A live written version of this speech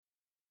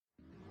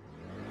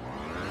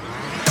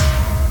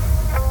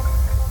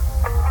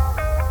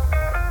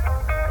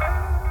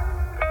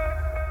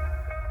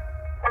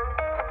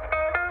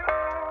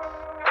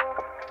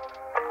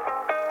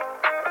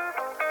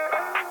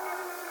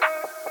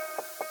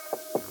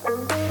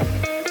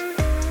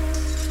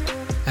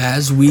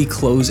As we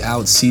close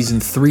out season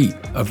 3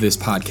 of this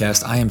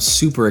podcast, I am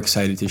super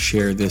excited to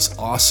share this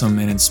awesome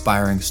and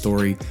inspiring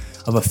story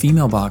of a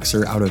female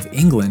boxer out of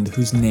England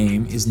whose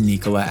name is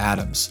Nicola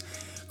Adams.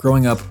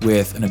 Growing up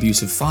with an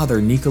abusive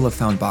father, Nicola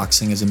found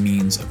boxing as a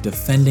means of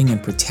defending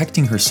and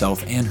protecting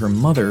herself and her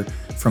mother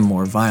from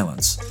more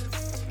violence.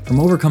 From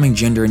overcoming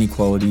gender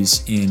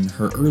inequalities in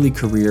her early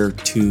career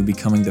to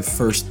becoming the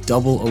first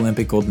double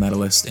Olympic gold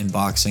medalist in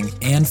boxing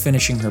and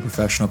finishing her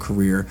professional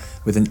career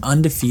with an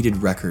undefeated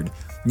record,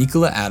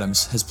 Nicola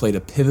Adams has played a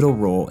pivotal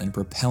role in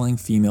propelling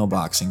female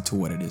boxing to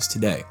what it is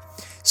today.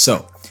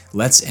 So,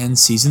 let's end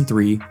season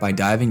 3 by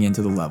diving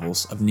into the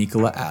levels of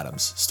Nicola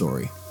Adams'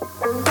 story.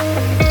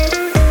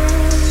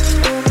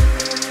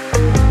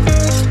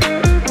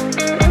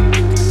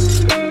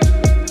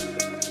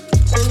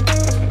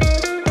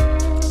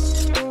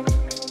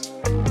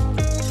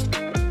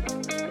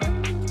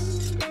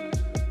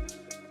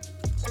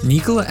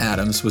 Nicola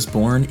Adams was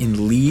born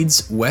in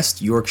Leeds, West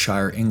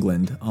Yorkshire,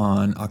 England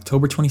on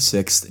October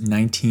 26,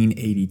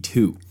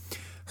 1982.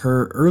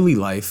 Her early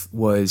life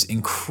was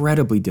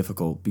incredibly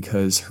difficult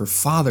because her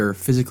father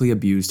physically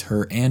abused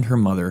her and her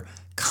mother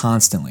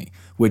constantly,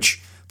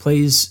 which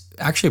plays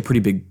actually a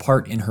pretty big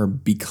part in her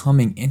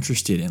becoming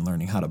interested in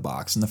learning how to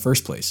box in the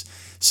first place.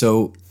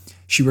 So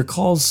she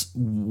recalls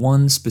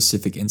one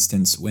specific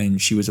instance when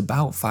she was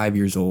about 5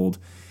 years old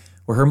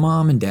where her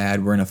mom and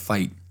dad were in a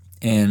fight,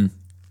 and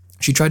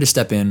she tried to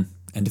step in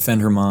and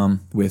defend her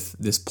mom with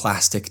this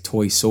plastic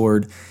toy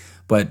sword,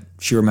 but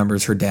she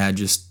remembers her dad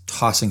just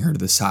tossing her to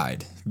the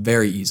side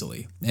very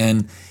easily.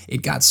 And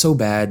it got so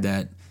bad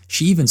that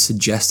she even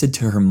suggested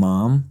to her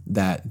mom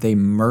that they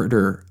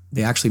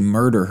actually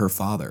murder her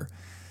father.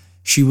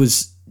 She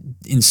was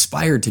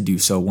inspired to do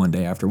so one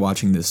day after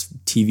watching this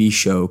TV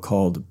show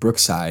called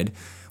Brookside,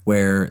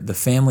 where the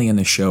family in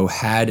the show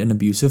had an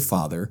abusive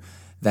father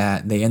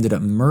that they ended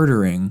up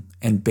murdering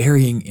and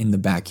burying in the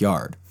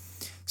backyard.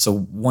 So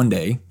one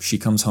day, she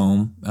comes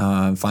home,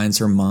 finds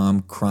her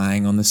mom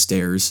crying on the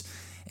stairs,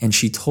 and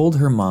she told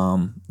her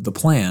mom the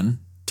plan,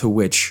 to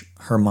which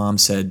her mom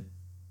said,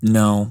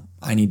 "No,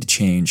 I need to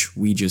change.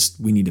 We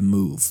need to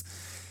move."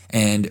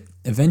 And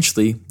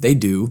eventually, they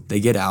do. They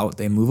get out.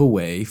 They move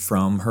away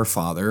from her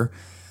father.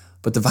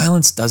 But the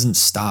violence doesn't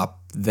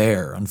stop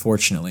there,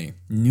 unfortunately.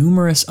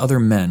 Numerous other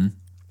men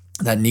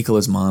that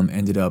Nicola's mom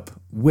ended up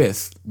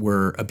with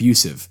were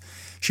abusive.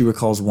 She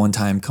recalls one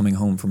time coming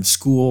home from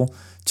school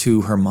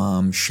to her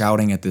mom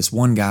shouting at this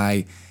one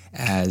guy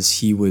as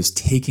he was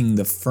taking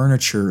the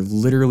furniture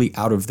literally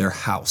out of their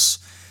house.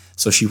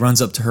 So she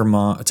runs up to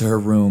her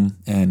room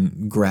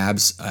and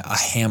grabs a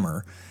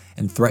hammer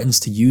and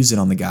threatens to use it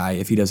on the guy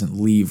if he doesn't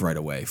leave right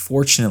away.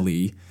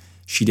 Fortunately,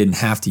 she didn't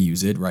have to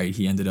use it, right?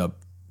 He ended up,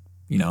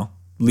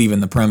 leaving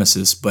the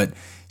premises, but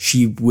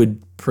she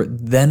would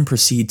then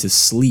proceed to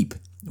sleep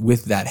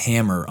with that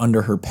hammer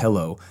under her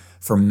pillow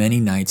for many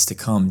nights to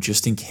come,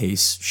 just in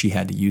case she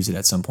had to use it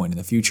at some point in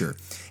the future.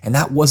 And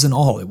that wasn't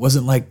all. It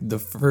wasn't like the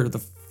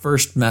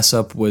first mess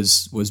up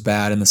was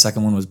bad and the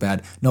second one was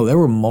bad. No, there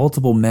were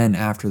multiple men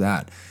after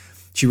that.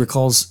 She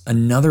recalls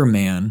another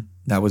man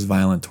that was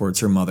violent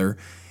towards her mother,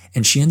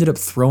 and she ended up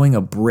throwing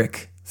a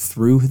brick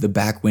through the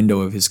back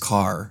window of his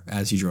car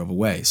as he drove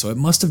away. So it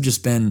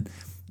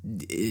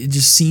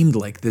just seemed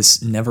like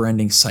this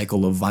never-ending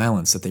cycle of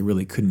violence that they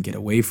really couldn't get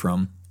away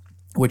from,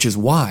 which is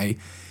why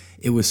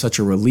it was such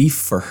a relief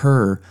for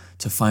her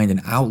to find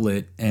an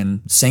outlet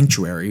and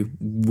sanctuary,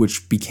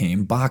 which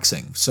became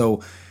boxing.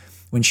 So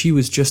when she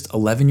was just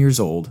 11 years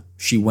old,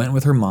 she went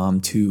with her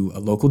mom to a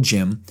local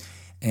gym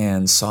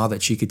and saw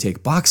that she could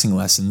take boxing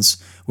lessons,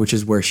 which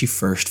is where she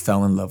first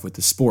fell in love with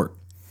the sport.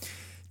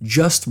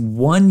 Just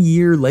 1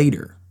 year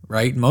later,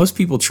 right? Most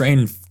people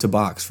train to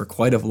box for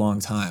quite a long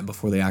time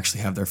before they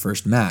actually have their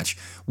first match.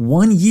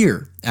 1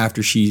 year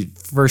after she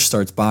first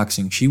starts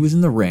boxing, she was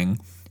in the ring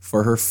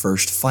for her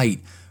first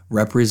fight,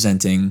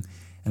 representing,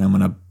 and I'm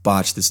going to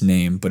botch this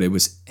name, but it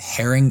was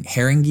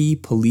Haringey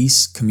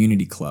Police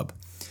Community Club.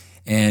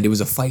 And it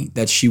was a fight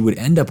that she would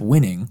end up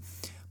winning,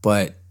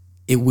 but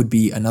it would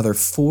be another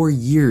 4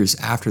 years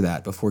after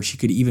that before she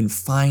could even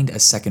find a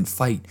second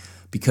fight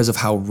because of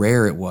how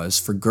rare it was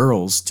for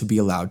girls to be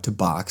allowed to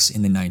box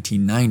in the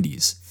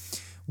 1990s.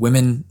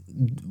 Women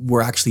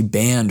were actually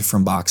banned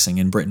from boxing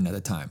in Britain at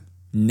the time.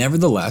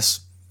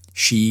 Nevertheless,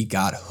 she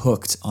got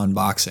hooked on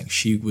boxing.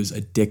 She was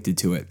addicted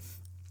to it.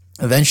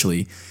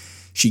 Eventually,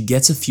 she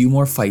gets a few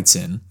more fights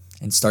in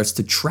and starts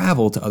to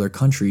travel to other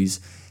countries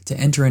to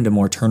enter into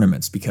more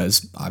tournaments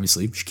because,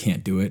 obviously, she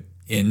can't do it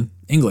in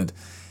England.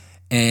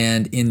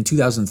 And in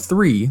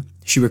 2003,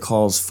 she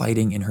recalls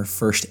fighting in her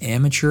first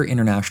amateur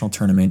international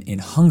tournament in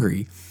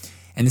Hungary.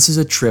 And this is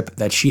a trip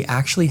that she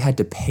actually had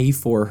to pay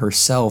for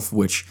herself,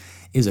 which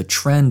is a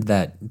trend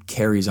that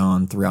carries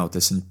on throughout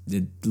this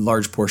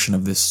large portion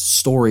of this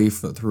story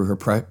through her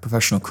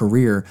professional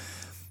career,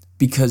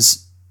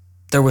 because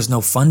there was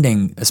no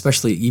funding,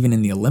 especially even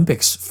in the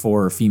Olympics,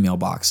 for female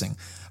boxing.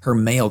 Her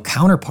male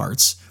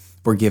counterparts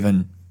were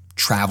given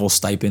travel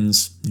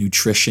stipends,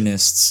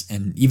 nutritionists,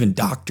 and even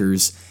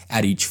doctors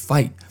at each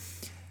fight.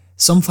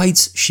 Some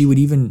fights, she would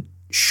even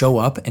show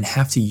up and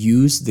have to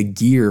use the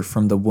gear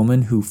from the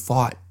woman who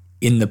fought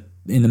in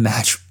the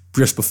match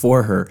just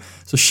before her.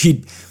 So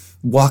she'd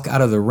walk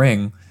out of the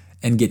ring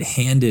and get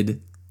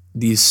handed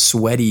these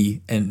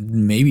sweaty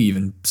and maybe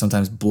even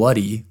sometimes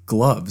bloody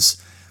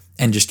gloves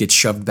and just get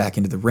shoved back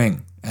into the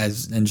ring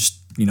and just,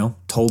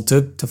 told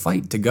to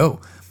fight, to go.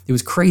 It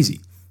was crazy.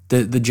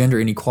 The gender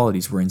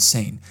inequalities were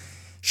insane.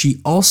 She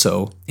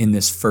also, in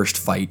this first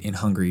fight in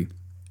Hungary,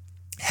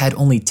 had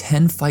only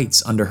 10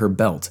 fights under her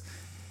belt,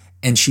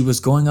 and she was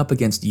going up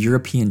against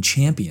European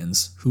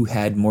champions who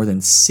had more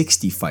than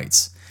 60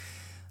 fights.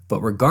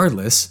 But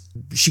regardless,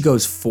 she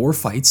goes 4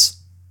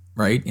 fights,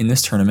 right, in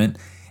this tournament,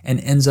 and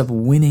ends up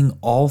winning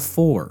all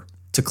 4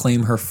 to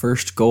claim her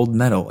first gold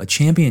medal, a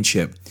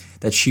championship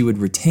that she would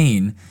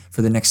retain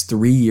for the next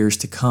 3 years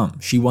to come.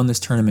 She won this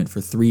tournament for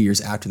 3 years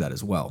after that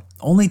as well.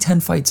 Only 10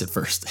 fights at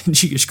first, and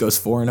she just goes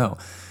 4-0.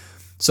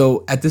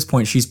 So at this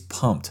point, she's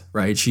pumped,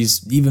 right?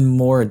 She's even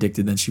more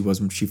addicted than she was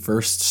when she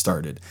first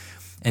started.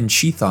 And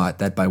she thought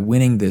that by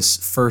winning this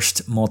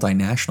first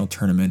multinational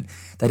tournament,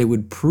 that it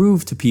would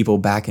prove to people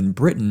back in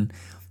Britain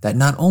that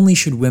not only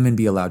should women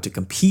be allowed to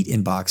compete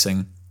in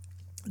boxing,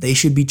 they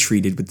should be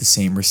treated with the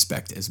same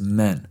respect as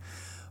men.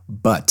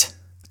 But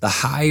the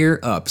higher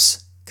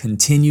ups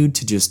continued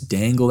to just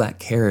dangle that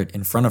carrot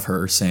in front of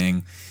her,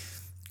 saying,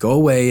 go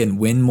away and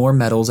win more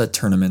medals at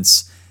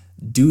tournaments,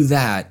 do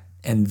that,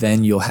 and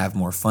then you'll have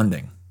more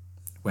funding.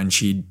 When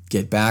she'd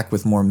get back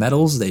with more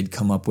medals, they'd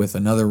come up with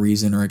another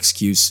reason or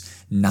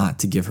excuse not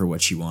to give her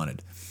what she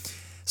wanted.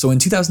 So in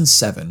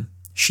 2007,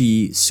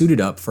 she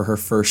suited up for her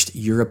first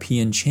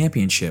European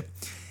championship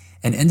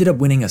and ended up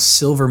winning a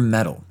silver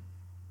medal.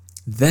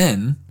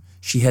 Then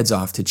she heads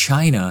off to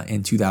China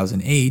in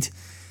 2008.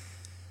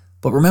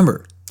 But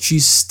remember,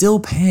 she's still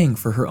paying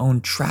for her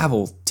own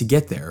travel to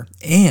get there,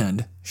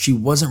 and she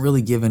wasn't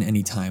really given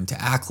any time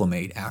to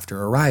acclimate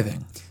after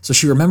arriving. So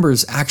she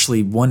remembers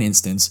actually one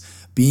instance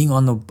being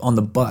on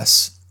the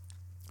bus,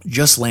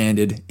 just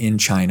landed in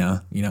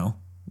China,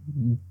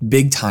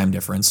 big time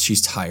difference,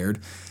 she's tired.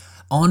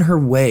 On her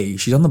way,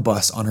 she's on the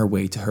bus on her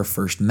way to her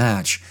first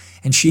match,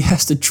 and she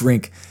has to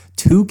drink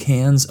 2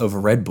 cans of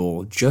Red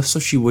Bull just so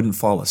she wouldn't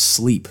fall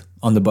asleep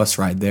on the bus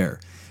ride there,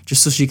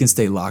 just so she can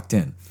stay locked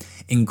in.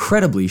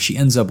 Incredibly, she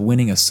ends up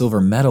winning a silver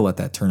medal at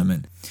that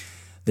tournament.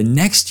 The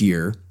next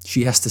year,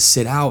 she has to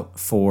sit out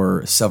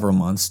for several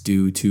months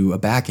due to a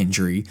back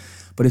injury,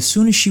 but as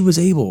soon as she was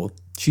able,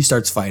 she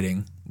starts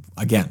fighting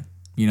again.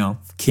 You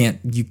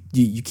can't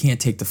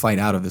take the fight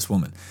out of this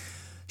woman.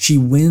 She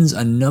wins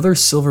another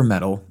silver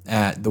medal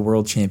at the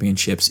World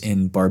Championships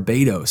in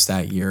Barbados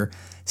that year,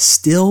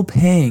 still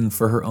paying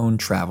for her own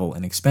travel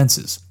and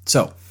expenses.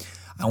 So,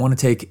 I want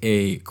to take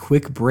a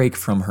quick break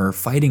from her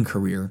fighting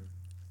career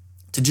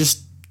to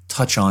just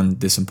touch on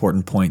this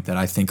important point that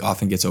I think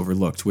often gets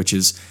overlooked, which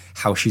is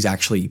how she's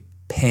actually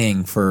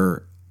paying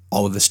for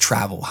all of this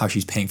travel, how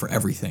she's paying for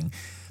everything,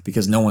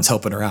 because no one's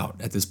helping her out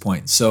at this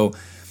point. So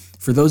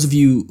for those of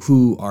you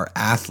who are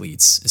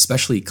athletes,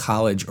 especially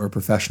college or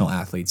professional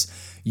athletes,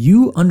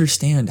 you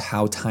understand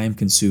how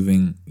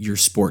time-consuming your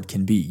sport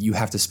can be. You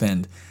have to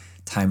spend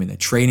time in the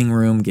training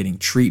room getting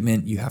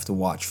treatment. You have to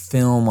watch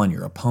film on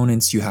your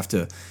opponents. You have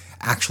to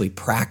actually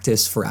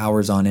practice for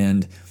hours on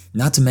end.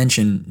 Not to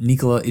mention,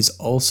 Nicola is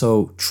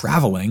also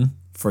traveling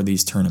for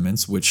these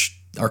tournaments, which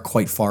are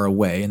quite far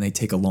away and they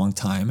take a long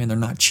time and they're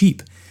not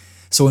cheap.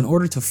 So in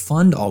order to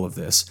fund all of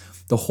this,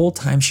 the whole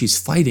time she's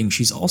fighting,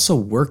 she's also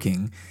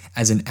working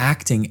as an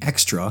acting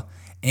extra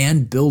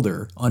and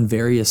builder on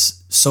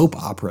various soap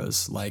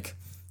operas like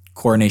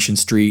Coronation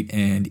Street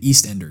and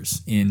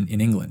EastEnders in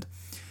England.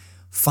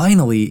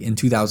 Finally, in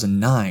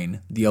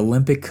 2009, the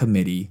Olympic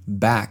Committee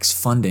backs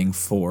funding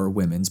for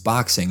women's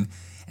boxing,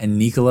 and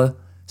Nicola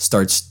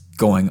starts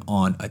going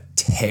on a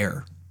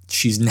tear.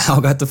 She's now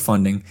got the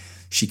funding.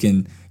 She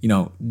can,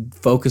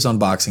 focus on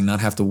boxing,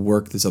 not have to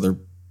work this other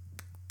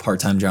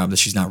part-time job that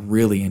she's not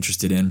really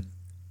interested in.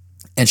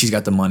 And she's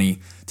got the money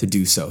to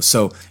do so.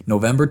 So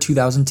November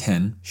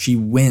 2010, she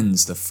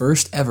wins the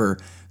first ever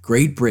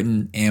Great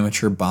Britain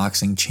Amateur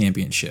Boxing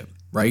Championship,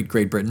 right?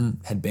 Great Britain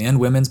had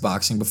banned women's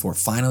boxing before.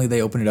 Finally,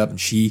 they opened it up and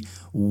she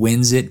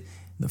wins it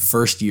the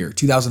first year.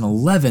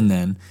 2011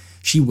 then,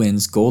 she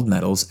wins gold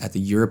medals at the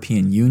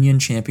European Union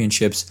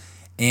Championships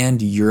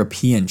and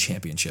European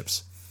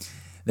Championships.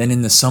 Then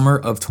in the summer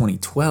of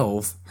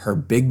 2012, her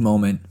big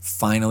moment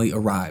finally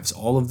arrives.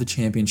 All of the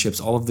championships,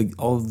 all of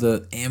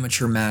the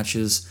amateur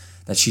matches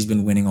that she's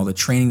been winning, all the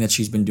training that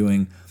she's been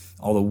doing,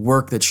 all the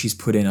work that she's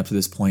put in up to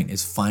this point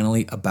is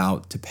finally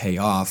about to pay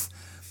off.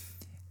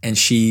 And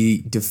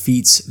she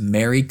defeats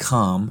Mary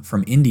Kom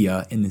from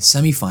India in the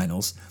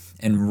semifinals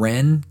and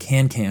Ren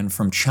Can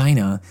from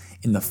China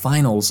in the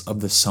finals of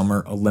the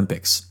Summer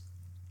Olympics.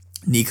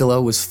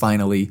 Nicola was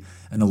finally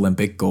an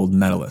Olympic gold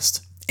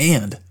medalist.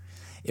 And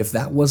if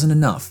that wasn't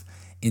enough,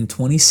 in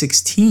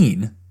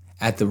 2016,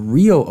 at the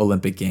Rio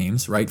Olympic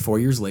Games, right, 4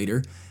 years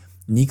later,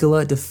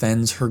 Nicola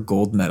defends her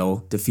gold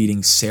medal,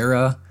 defeating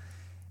Sarah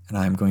and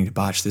I'm going to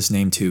botch this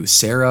name too,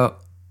 Sarah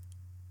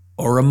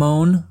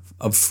Oramon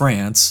of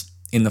France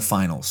in the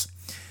finals.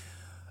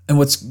 And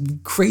what's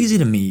crazy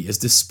to me is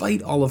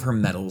despite all of her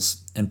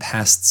medals and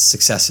past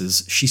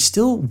successes, she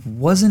still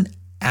wasn't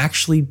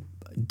actually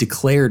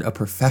declared a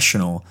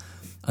professional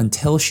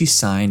until she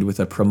signed with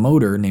a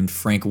promoter named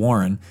Frank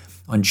Warren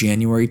on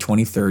January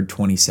 23rd,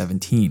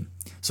 2017.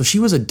 So she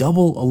was a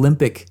double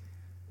Olympic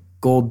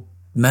gold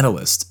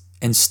medalist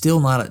and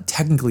still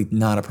technically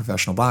not a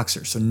professional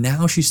boxer. So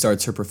now she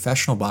starts her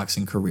professional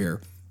boxing career,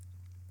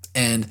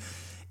 and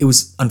it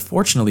was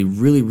unfortunately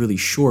really, really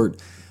short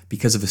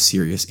because of a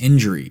serious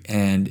injury,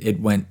 and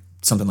it went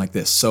something like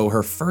this. So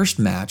her first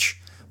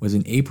match was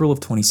in April of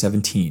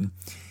 2017,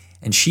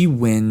 and she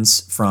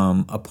wins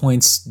from a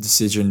points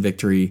decision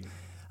victory.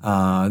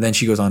 Then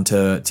she goes on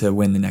to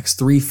win the next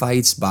 3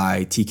 fights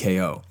by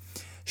TKO.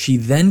 She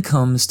then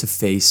comes to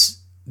face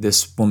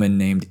this woman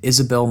named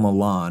Isabel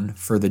Milan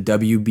for the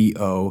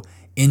WBO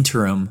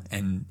interim,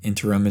 and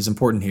interim is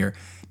important here,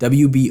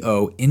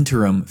 WBO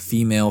interim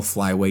female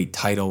flyweight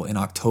title in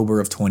October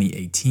of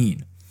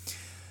 2018.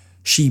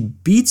 She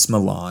beats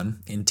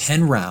Milan in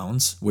 10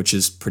 rounds, which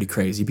is pretty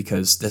crazy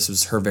because this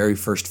was her very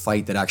first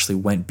fight that actually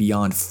went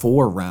beyond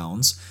 4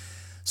 rounds.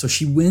 So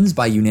she wins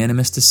by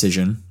unanimous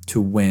decision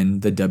to win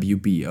the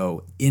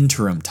WBO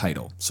interim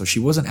title. So she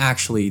wasn't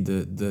actually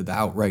the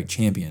outright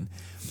champion.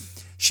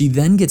 She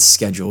then gets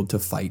scheduled to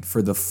fight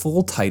for the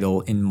full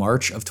title in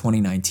March of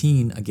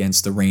 2019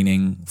 against the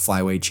reigning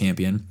flyweight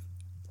champion.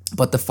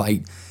 But the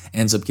fight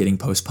ends up getting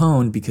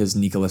postponed because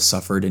Nicola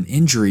suffered an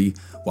injury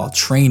while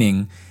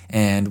training,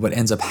 and what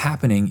ends up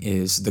happening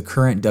is the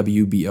current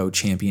WBO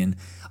champion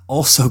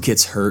also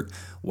gets hurt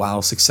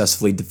while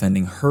successfully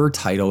defending her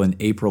title in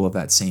April of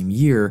that same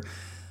year.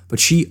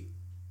 But she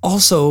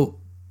also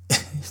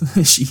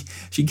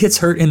she gets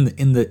hurt in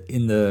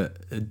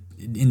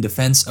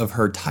defense of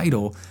her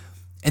title,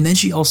 and then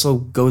she also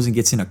goes and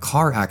gets in a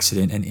car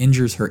accident and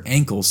injures her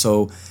ankle.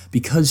 So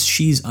because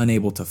she's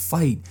unable to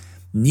fight,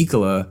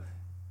 Nicola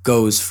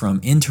goes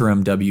from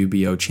interim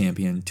WBO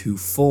champion to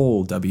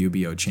full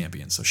WBO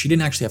champion. So she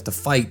didn't actually have to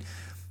fight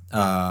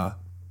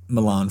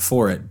Milan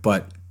for it,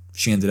 but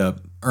she ended up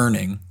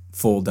earning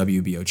full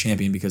WBO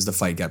champion because the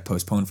fight got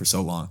postponed for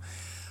so long.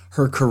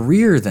 Her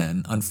career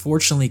then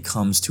unfortunately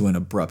comes to an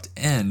abrupt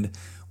end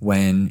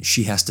when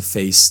she has to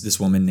face this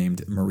woman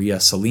named Maria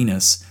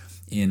Salinas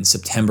in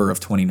September of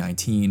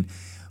 2019,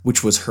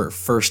 which was her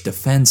first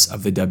defense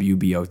of the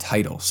WBO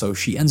title. So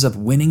she ends up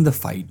winning the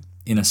fight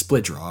in a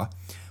split draw.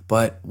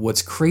 But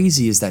what's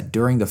crazy is that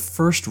during the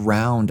first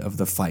round of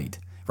the fight,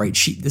 right,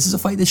 this is a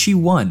fight that she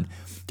won.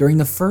 During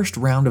the first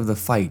round of the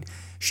fight,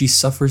 she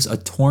suffers a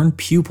torn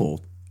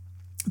pupil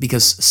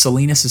because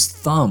Salinas'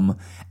 thumb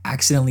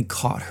accidentally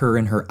caught her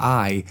in her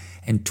eye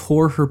and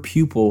tore her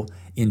pupil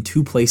in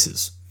 2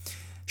 places.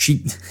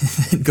 She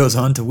goes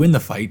on to win the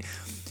fight,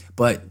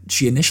 but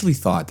she initially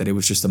thought that it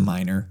was just a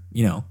minor,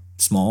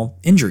 small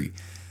injury.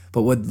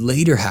 But what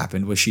later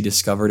happened was she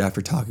discovered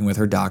after talking with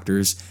her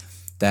doctors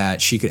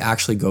that she could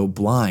actually go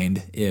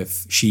blind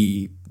if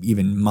she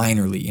even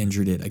minorly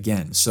injured it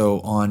again. So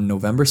on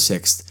November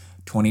 6th,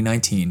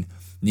 2019,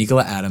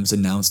 Nicola Adams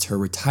announced her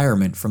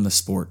retirement from the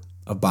sport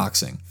of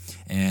boxing.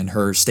 And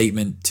her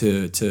statement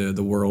to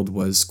the world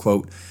was,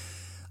 quote,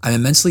 "I'm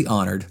immensely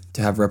honored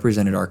to have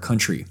represented our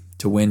country.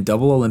 To win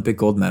double Olympic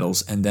gold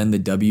medals and then the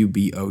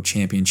WBO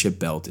championship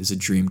belt is a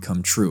dream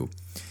come true.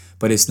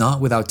 But it's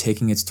not without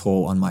taking its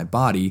toll on my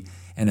body,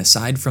 and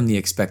aside from the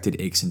expected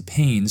aches and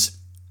pains,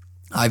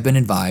 I've been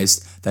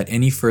advised that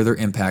any further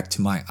impact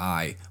to my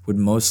eye would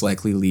most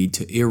likely lead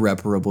to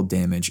irreparable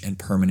damage and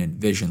permanent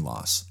vision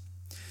loss."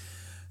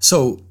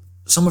 So,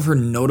 some of her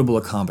notable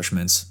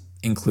accomplishments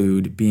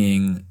include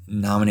being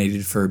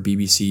nominated for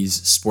BBC's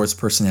Sports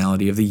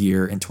Personality of the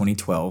Year in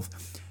 2012.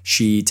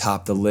 She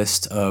topped the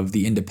list of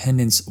The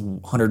Independent's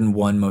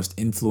 101 most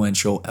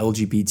influential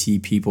LGBT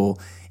people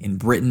in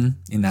Britain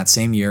in that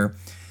same year.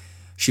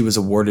 She was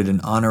awarded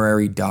an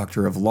honorary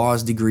Doctor of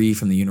Laws degree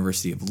from the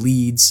University of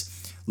Leeds,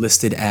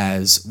 listed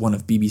as one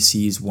of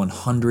BBC's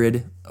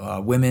 100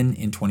 women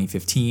in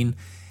 2015,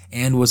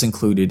 and was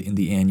included in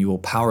the annual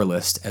Power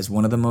List as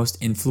one of the most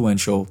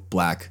influential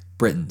Black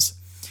Britons.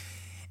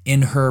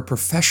 In her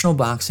professional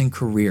boxing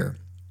career,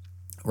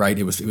 right,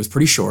 it was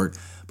pretty short,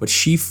 but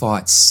she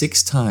fought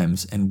 6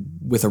 times and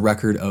with a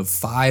record of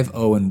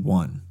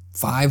 5-0-1,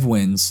 5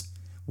 wins,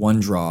 1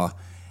 draw,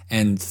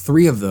 and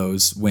 3 of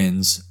those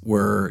wins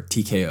were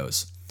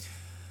TKOs.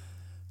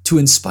 To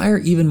inspire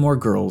even more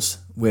girls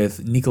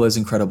with Nicola's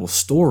incredible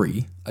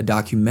story, a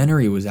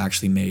documentary was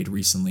actually made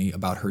recently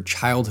about her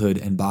childhood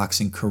and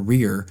boxing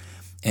career,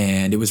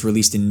 and it was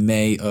released in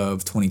May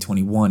of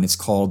 2021. It's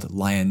called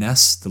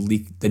Lioness,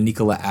 the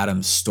Nicola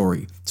Adams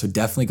Story. So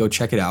definitely go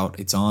check it out.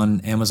 It's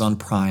on Amazon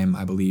Prime,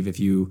 I believe, if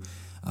you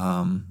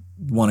want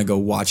to go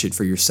watch it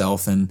for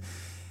yourself. And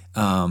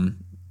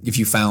if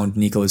you found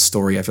Nicola's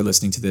story after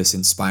listening to this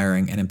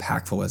inspiring and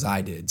impactful as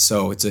I did.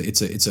 So it's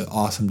an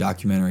awesome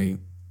documentary.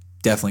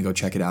 Definitely go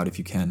check it out if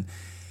you can.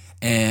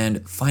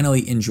 And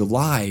finally, in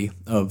July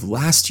of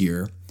last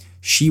year,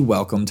 she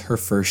welcomed her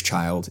first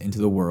child into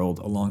the world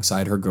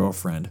alongside her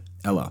girlfriend,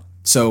 Ella.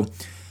 So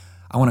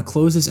I want to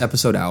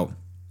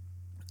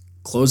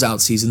close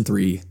out season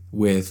 3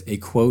 with a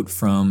quote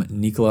from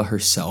Nicola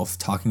herself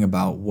talking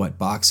about what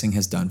boxing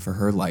has done for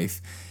her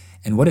life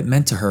and what it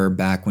meant to her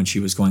back when she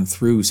was going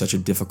through such a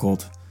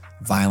difficult,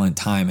 violent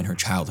time in her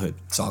childhood.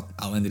 So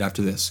I'll end it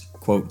after this.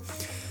 Quote,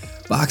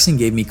 "Boxing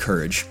gave me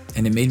courage,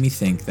 and it made me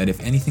think that if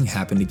anything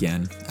happened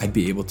again, I'd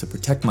be able to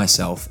protect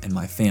myself and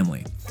my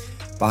family.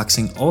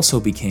 Boxing also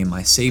became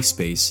my safe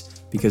space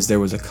because there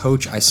was a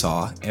coach I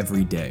saw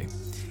every day.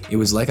 It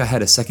was like I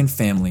had a second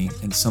family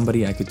and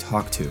somebody I could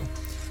talk to.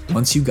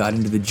 Once you got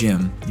into the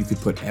gym, you could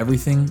put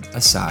everything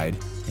aside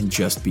and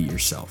just be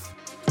yourself."